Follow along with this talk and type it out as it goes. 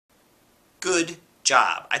Good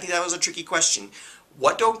job. I think that was a tricky question.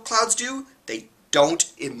 What don't clouds do? They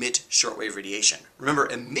don't emit shortwave radiation. Remember,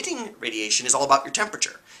 emitting radiation is all about your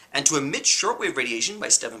temperature. And to emit shortwave radiation by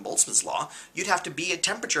Stephen Boltzmann's law, you'd have to be a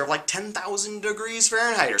temperature of like 10,000 degrees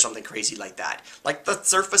Fahrenheit or something crazy like that. Like the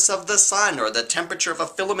surface of the sun or the temperature of a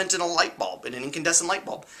filament in a light bulb, in an incandescent light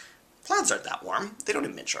bulb. Clouds aren't that warm. They don't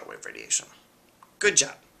emit shortwave radiation. Good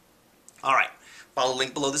job. All right. Follow the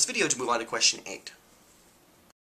link below this video to move on to question 8.